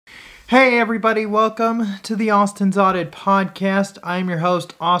Hey everybody, welcome to the Austin's Audit Podcast. I'm your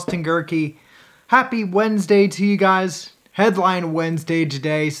host, Austin Gerke. Happy Wednesday to you guys. Headline Wednesday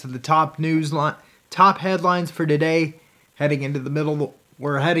today, so the top headlines for today,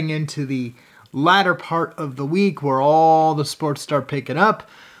 we're heading into the latter part of the week where all the sports start picking up,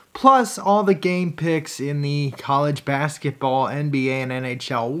 plus all the game picks in the college basketball, NBA, and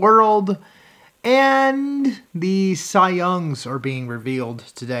NHL world. And the Cy Youngs are being revealed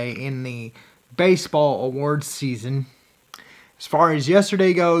today in the baseball awards season. As far as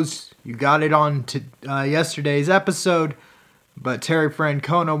yesterday goes, you got it on to yesterday's episode, but Terry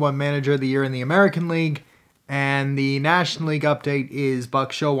Francona won Manager of the Year in the American League, and the National League update is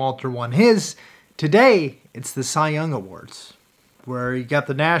Buck Showalter won his. Today, it's the Cy Young Awards, where you got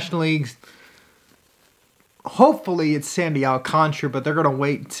the National League. Hopefully it's Sandy Alcantara, but they're going to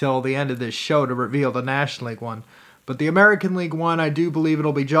wait until the end of this show to reveal the National League one. But the American League one, I do believe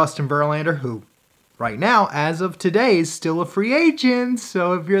it'll be Justin Verlander, who right now, as of today, is still a free agent.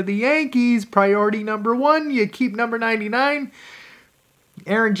 So if you're the Yankees, priority number 1, you keep number 99.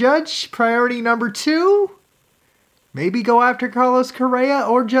 Aaron Judge, priority number 2. Maybe go after Carlos Correa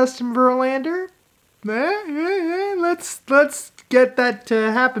or Justin Verlander. Let's get that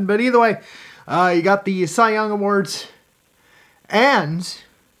to happen. But either way, you got the Cy Young Awards, and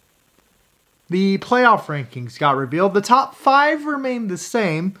the playoff rankings got revealed. The top 5 remain the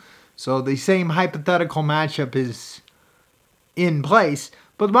same, so the same hypothetical matchup is in place.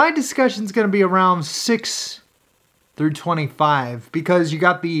 But my discussion is going to be around 6 through 25, because you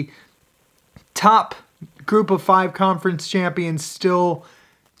got the top group of 5 conference champions still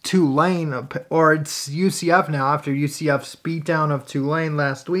Tulane, or it's UCF now after UCF's beatdown of Tulane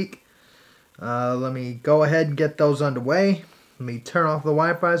last week. Let me go ahead and get those underway. Let me turn off the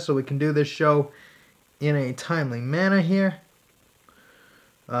Wi-Fi so we can do this show in a timely manner here.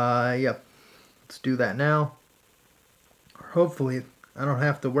 Yep. Let's do that now. Hopefully, I don't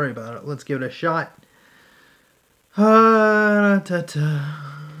have to worry about it. Let's give it a shot.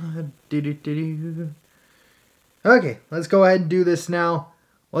 Okay, let's go ahead and do this now.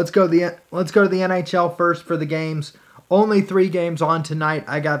 Let's go to the NHL first for the games. Only 3 games on tonight.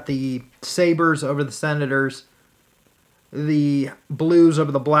 I got the Sabres over the Senators, the Blues over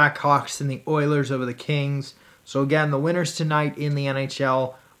the Blackhawks, and the Oilers over the Kings. So again, the winners tonight in the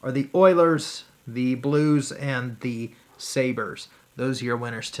NHL are the Oilers, the Blues, and the Sabres. Those are your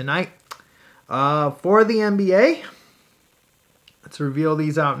winners tonight. For the NBA, let's reveal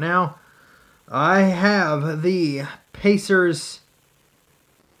these out now. I have the Pacers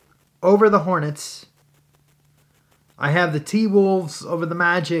over the Hornets. I have the T-Wolves over the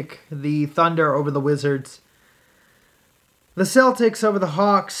Magic, the Thunder over the Wizards, the Celtics over the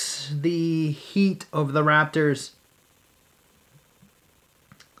Hawks, the Heat over the Raptors,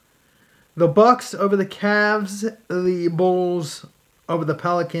 the Bucks over the Cavs, the Bulls over the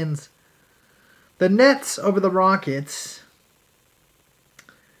Pelicans, the Nets over the Rockets,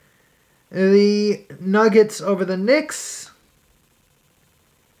 the Nuggets over the Knicks,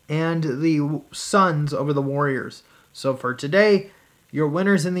 and the Suns over the Warriors. So for today, your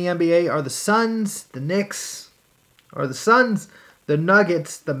winners in the NBA are the Suns, the Knicks, or the Suns, the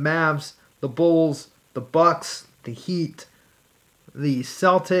Nuggets, the Mavs, the Bulls, the Bucks, the Heat, the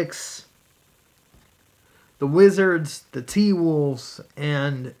Celtics, the Wizards, the T-Wolves,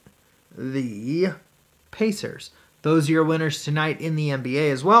 and the Pacers. Those are your winners tonight in the NBA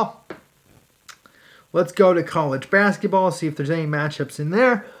as well. Let's go to college basketball, see if there's any matchups in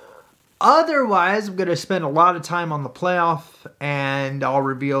there. Otherwise, I'm going to spend a lot of time on the playoff, and I'll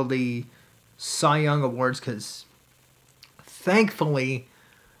reveal the Cy Young Awards, because thankfully,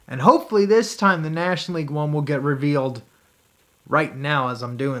 and hopefully this time, the National League one will get revealed right now as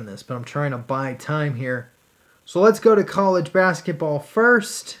I'm doing this, but I'm trying to buy time here. So let's go to college basketball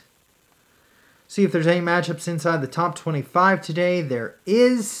first. See if there's any matchups inside the top 25 today. There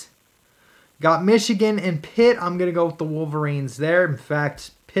is. Got Michigan and Pitt. I'm going to go with the Wolverines there. In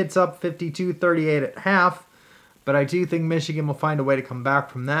fact, Pitt's up 52-38 at half, but I do think Michigan will find a way to come back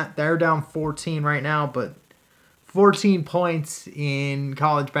from that. They're down 14 right now, but 14 points in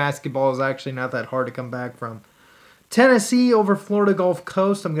college basketball is actually not that hard to come back from. Tennessee over Florida Gulf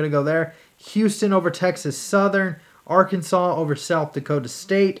Coast. I'm going to go there. Houston over Texas Southern. Arkansas over South Dakota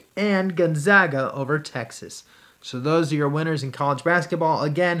State. And Gonzaga over Texas. So those are your winners in college basketball.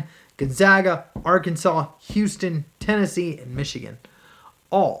 Again, Gonzaga, Arkansas, Houston, Tennessee, and Michigan.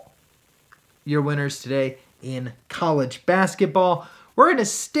 All your winners today in college basketball. We're going to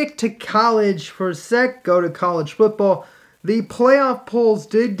stick to college for a sec, go to college football. The playoff polls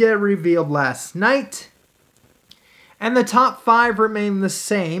did get revealed last night, and the top 5 remain the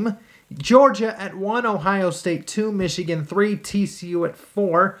same Georgia at 1, Ohio State 2, Michigan 3, TCU at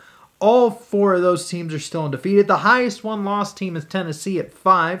 4. All 4 of those teams are still undefeated. The highest one-loss team is Tennessee at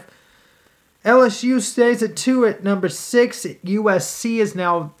 5. LSU stays at 2 at number 6. USC is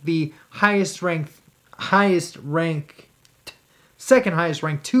now the second highest ranked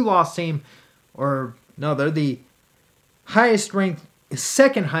 2-loss team. They're the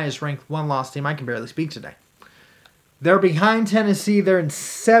second highest ranked 1-loss team. I can barely speak today. They're behind Tennessee. They're in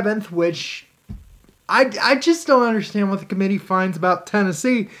 7th, which I just don't understand what the committee finds about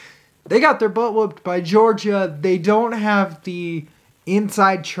Tennessee. They got their butt whooped by Georgia. They don't have the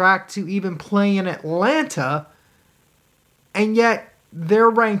inside track to even play in Atlanta, and yet they're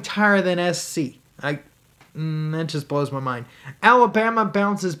ranked higher than SC. That just blows my mind. Alabama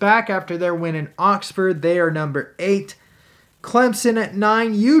bounces back after their win in Oxford. They are number 8. Clemson at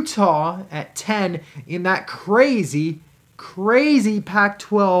 9. Utah at 10 in that crazy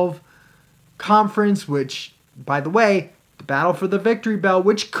Pac-12 conference, which, by the way, the battle for the victory bell,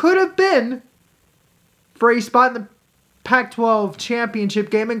 which could have been for a spot in the Pac-12 championship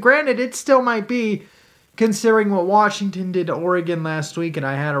game, and granted, it still might be, considering what Washington did to Oregon last week, and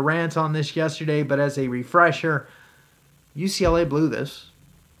I had a rant on this yesterday, but as a refresher, UCLA blew this.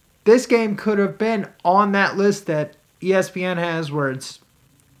 This game could have been on that list that ESPN has where it's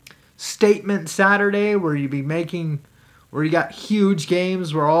Statement Saturday, where you got huge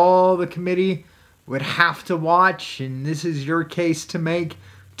games where all the committee would have to watch, and this is your case to make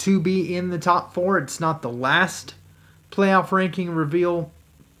to be in the top 4. It's not the last playoff ranking reveal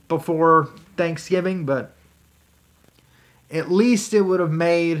before Thanksgiving, but at least it would have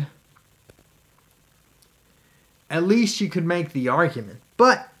made, at least you could make the argument.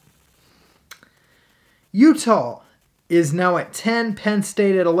 But Utah is now at 10, Penn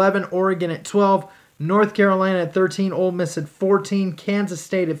State at 11, Oregon at 12, North Carolina at 13, Ole Miss at 14, Kansas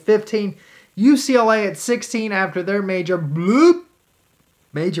State at 15, UCLA at 16 after their major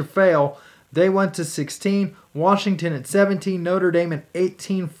fail. They went to 16, Washington at 17, Notre Dame at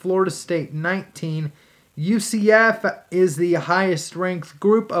 18, Florida State 19. UCF is the highest ranked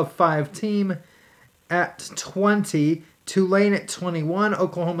group of 5 team at 20, Tulane at 21,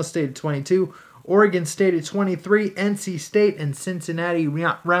 Oklahoma State at 22, Oregon State at 23, NC State and Cincinnati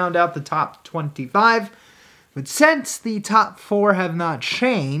round out the top 25. But since the top 4 have not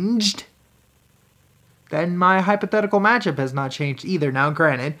changed, then my hypothetical matchup has not changed either. Now,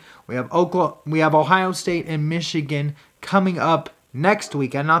 granted, we have Ohio State and Michigan coming up next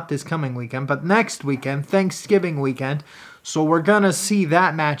weekend, not this coming weekend, but next weekend, Thanksgiving weekend. So we're going to see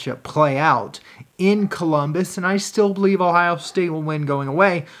that matchup play out in Columbus, and I still believe Ohio State will win going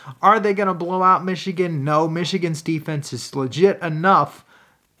away. Are they going to blow out Michigan? No, Michigan's defense is legit enough,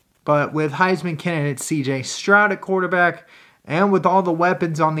 but with Heisman candidate C.J. Stroud at quarterback, and with all the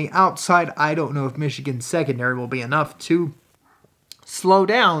weapons on the outside, I don't know if Michigan's secondary will be enough to slow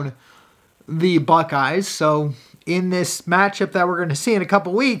down the Buckeyes. So in this matchup that we're going to see in a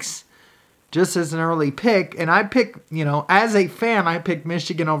couple weeks, just as an early pick, and I pick, as a fan, I pick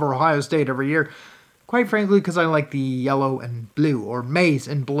Michigan over Ohio State every year. Quite frankly, because I like the yellow and blue, or maize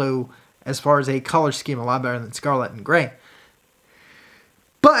and blue, as far as a color scheme, a lot better than scarlet and gray.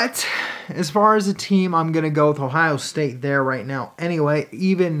 But as far as a team, I'm going to go with Ohio State there right now. Anyway,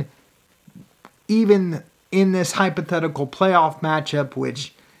 even in this hypothetical playoff matchup,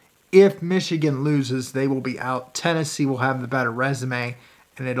 which if Michigan loses, they will be out. Tennessee will have the better resume,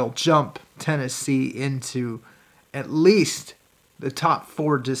 and it'll jump Tennessee into at least the top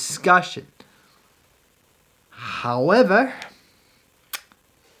 4 discussion. However,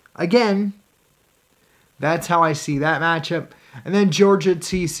 again, that's how I see that matchup. And then Georgia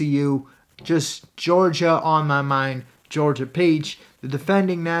TCU, just Georgia on my mind, Georgia Peach. The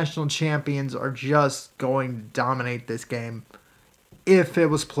defending national champions are just going to dominate this game if it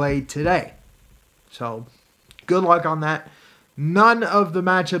was played today. So, good luck on that. None of the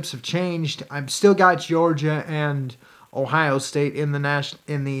matchups have changed. I've still got Georgia and Ohio State in the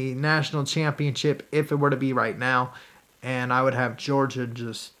national championship if it were to be right now. And I would have Georgia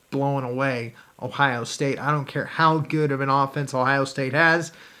just blowing away Ohio State. I don't care how good of an offense Ohio State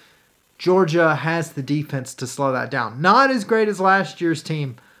has. Georgia has the defense to slow that down. Not as great as last year's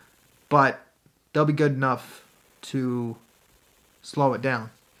team, but they'll be good enough to slow it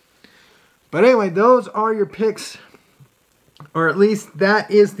down. But anyway, those are your picks, or at least that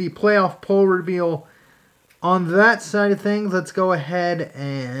is the playoff poll reveal on that side of things. Let's go ahead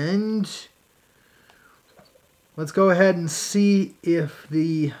and see if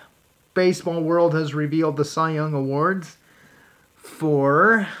the baseball world has revealed the Cy Young Awards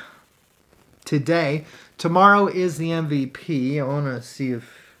for today. Tomorrow is the MVP. I want to see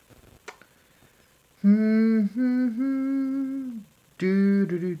if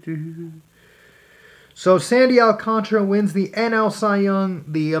So Sandy Alcantara wins the NL Cy Young.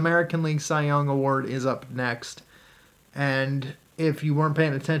 The American League Cy Young Award is up next. And if you weren't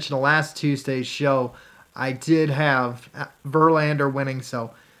paying attention to last Tuesday's show, I did have Verlander winning.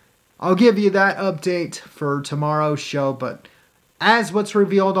 So I'll give you that update for tomorrow's show. But as what's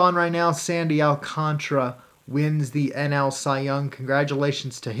revealed on right now, Sandy Alcantara wins the NL Cy Young.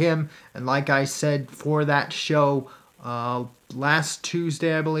 Congratulations to him. And like I said for that show last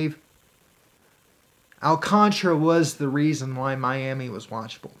Tuesday, I believe, Alcantara was the reason why Miami was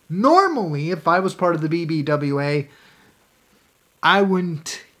watchable. Normally, if I was part of the BBWA, I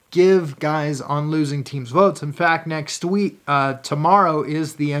wouldn't give guys on losing teams votes. In fact, next week, tomorrow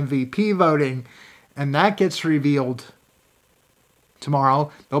is the MVP voting, and that gets revealed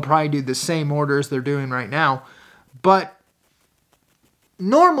tomorrow. They'll probably do the same orders they're doing right now. But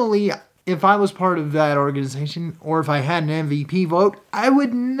normally, if I was part of that organization, or if I had an MVP vote, I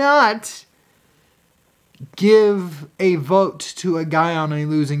would not give a vote to a guy on a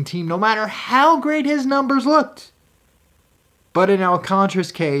losing team, no matter how great his numbers looked. But in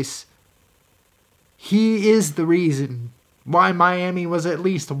Alcantara's case, he is the reason why Miami was at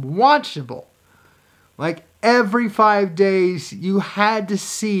least watchable. Like, every 5 days, you had to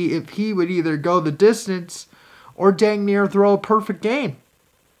see if he would either go the distance or dang near throw a perfect game.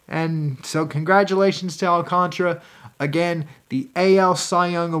 And so congratulations to Alcantara. Again, the AL Cy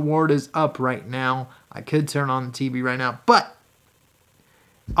Young Award is up right now. I could turn on the TV right now, but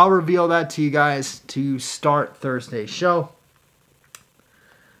I'll reveal that to you guys to start Thursday's show.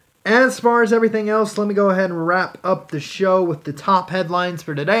 And as far as everything else, let me go ahead and wrap up the show with the top headlines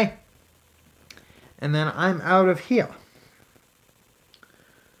for today. And then I'm out of here.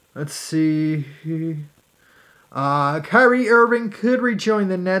 Let's see. Kyrie Irving could rejoin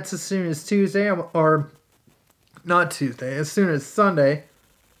the Nets as soon as Tuesday, or not Tuesday, as soon as Sunday.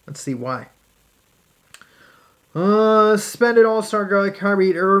 Let's see why. Suspended All-Star guard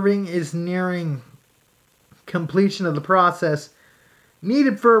Kyrie Irving is nearing completion of the process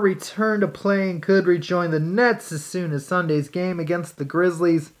needed for a return to play and could rejoin the Nets as soon as Sunday's game against the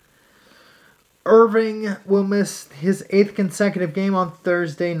Grizzlies. Irving will miss his 8th consecutive game on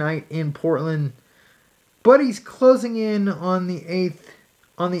Thursday night in Portland, but he's closing in on the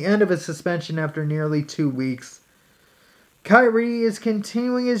end of his suspension after nearly 2 weeks. Kyrie is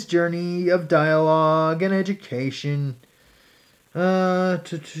continuing his journey of dialogue and education.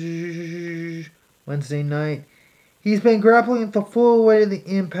 Wednesday night, he's been grappling with the full weight of the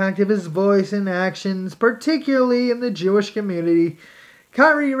impact of his voice and actions, particularly in the Jewish community.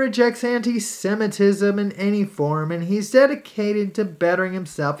 Kyrie rejects anti-Semitism in any form, and he's dedicated to bettering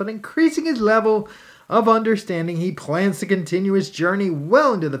himself and increasing his level of understanding. He plans to continue his journey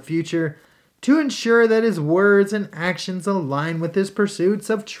well into the future to ensure that his words and actions align with his pursuits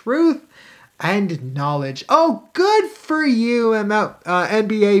of truth and knowledge. Oh, good for you,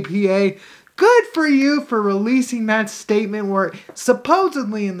 NBA PA. Good for you for releasing that statement where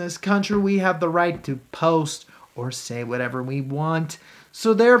supposedly in this country we have the right to post or say whatever we want.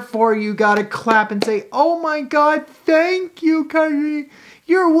 So therefore you gotta clap and say, oh my God, thank you, Kyrie.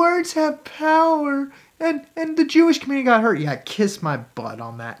 Your words have power. And the Jewish community got hurt. Yeah, kiss my butt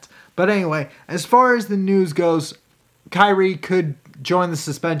on that. But anyway, as far as the news goes, Kyrie could join the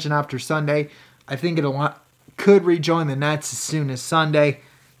suspension after Sunday. I think could rejoin the Nets as soon as Sunday.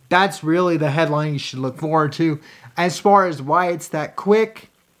 That's really the headline you should look forward to. As far as why it's that quick,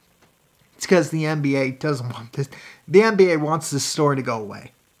 it's because the NBA doesn't want this. The NBA wants this story to go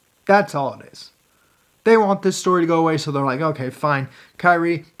away. That's all it is. They want this story to go away, so they're like, okay, fine.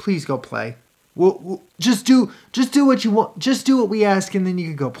 Kyrie, please go play. We'll just do what you want. Just do what we ask, and then you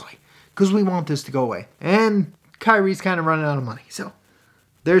can go play. Because we want this to go away. And Kyrie's kind of running out of money. So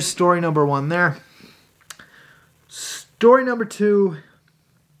there's story number 1 there. Story number 2.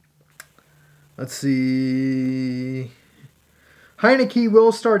 Let's see. Heineke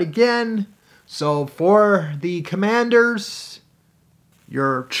will start again. So for the Commanders,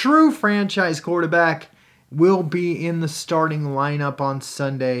 your true franchise quarterback will be in the starting lineup on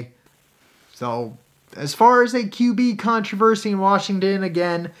Sunday. So as far as a QB controversy in Washington,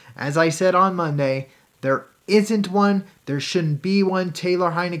 again, as I said on Monday, there isn't one. There shouldn't be one.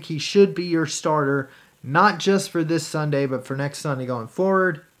 Taylor Heineke should be your starter, not just for this Sunday, but for next Sunday going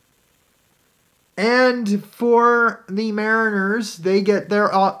forward. And for the Mariners, they get a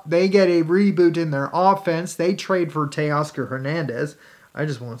reboot in their offense. They trade for Teoscar Hernandez. I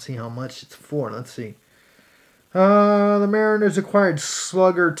just want to see how much it's for. Let's see. The Mariners acquired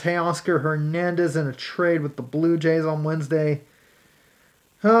slugger Teoscar Hernandez in a trade with the Blue Jays on Wednesday.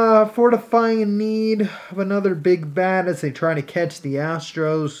 Fortifying in need of another big bat as they try to catch the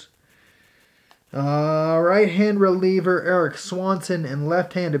Astros. Right-hand reliever Eric Swanson and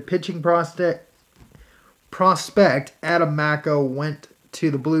left-handed pitching prospect Adam Macko went to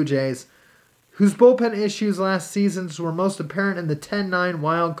the Blue Jays, whose bullpen issues last season were most apparent in the 10-9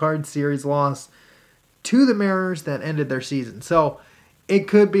 wild card series loss to the Mariners that ended their season. So it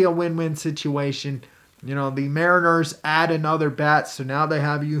could be a win-win situation. You know, the Mariners add another bat, so now they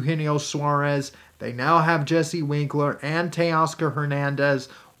have Eugenio Suarez. They now have Jesse Winkler and Teoscar Hernandez.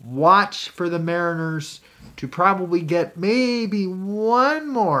 Watch for the Mariners to probably get maybe one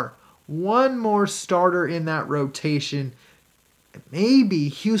more starter in that rotation. Maybe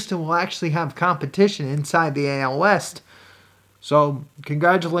Houston will actually have competition inside the AL West. So,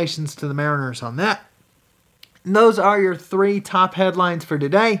 congratulations to the Mariners on that. And those are your 3 top headlines for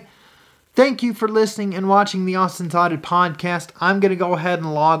today. Thank you for listening and watching the Austin's Audit Podcast. I'm going to go ahead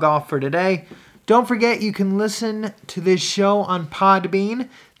and log off for today. Don't forget you can listen to this show on Podbean.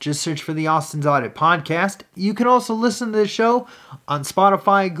 Just search for the Austin's Audit Podcast. You can also listen to this show on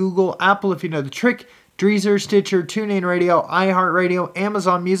Spotify, Google, Apple if you know the trick, Deezer, Stitcher, TuneIn Radio, iHeartRadio,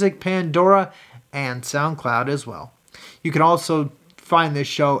 Amazon Music, Pandora, and SoundCloud as well. You can also find this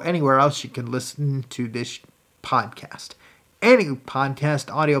show anywhere else you can listen to this podcast. Any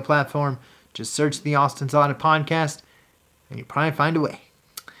podcast audio platform, just search the Austin's Audit Podcast, and you'll probably find a way.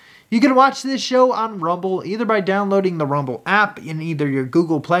 You can watch this show on Rumble, either by downloading the Rumble app in either your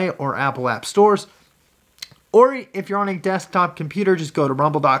Google Play or Apple App stores, or if you're on a desktop computer, just go to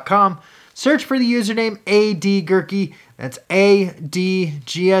rumble.com, search for the username ADGurkey, that's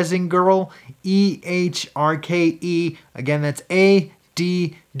A-D-G as in girl, E-H-R-K-E, again that's A-D-G-E-H-R-K-E.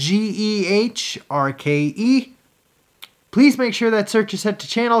 Please make sure that search is set to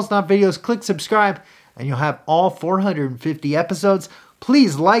channels, not videos. Click subscribe, and you'll have all 450 episodes.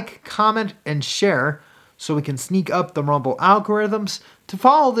 Please like, comment, and share so we can sneak up the Rumble algorithms. To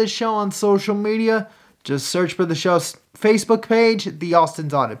follow this show on social media, just search for the show's Facebook page, The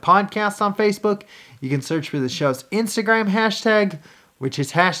Austin's Audit Podcast on Facebook. You can search for the show's Instagram hashtag, which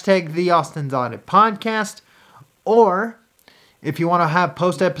is hashtag The Austin's Audit Podcast. Or, if you want to have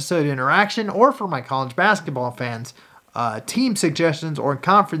post-episode interaction, or for my college basketball fans, team suggestions or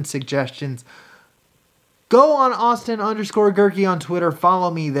conference suggestions, go on Austin_Gurkey on Twitter. Follow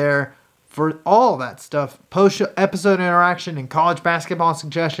me there for all that stuff. Post-episode interaction and college basketball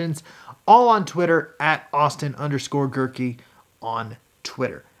suggestions, all on Twitter at Austin_Gurkey on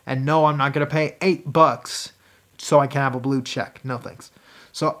Twitter. And no, I'm not going to pay $8 so I can have a blue check. No thanks.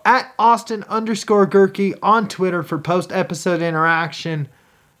 So at Austin_Gurkey on Twitter for post-episode interaction.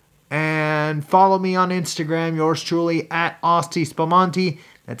 And follow me on Instagram, yours truly, at Austi Spamanti.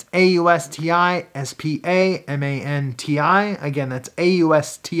 That's A-U-S-T-I-S-P-A-M-A-N-T-I. Again, that's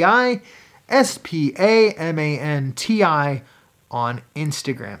A-U-S-T-I-S-P-A-M-A-N-T-I on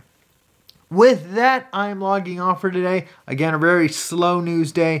Instagram. With that, I'm logging off for today. Again, a very slow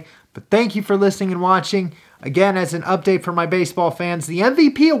news day. But thank you for listening and watching. Again, as an update for my baseball fans, the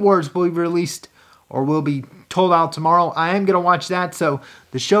MVP awards will be released or will be told out tomorrow. I am going to watch that, so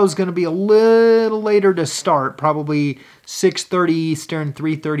the show's going to be a little later to start, probably 6:30 Eastern,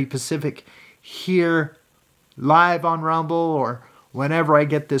 3:30 Pacific, here live on Rumble or whenever I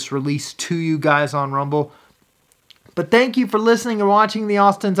get this released to you guys on Rumble. But thank you for listening and watching the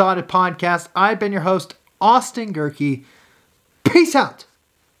Austin's Audit Podcast. I've been your host, Austin Gurkey. Peace out,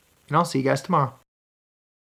 and I'll see you guys tomorrow.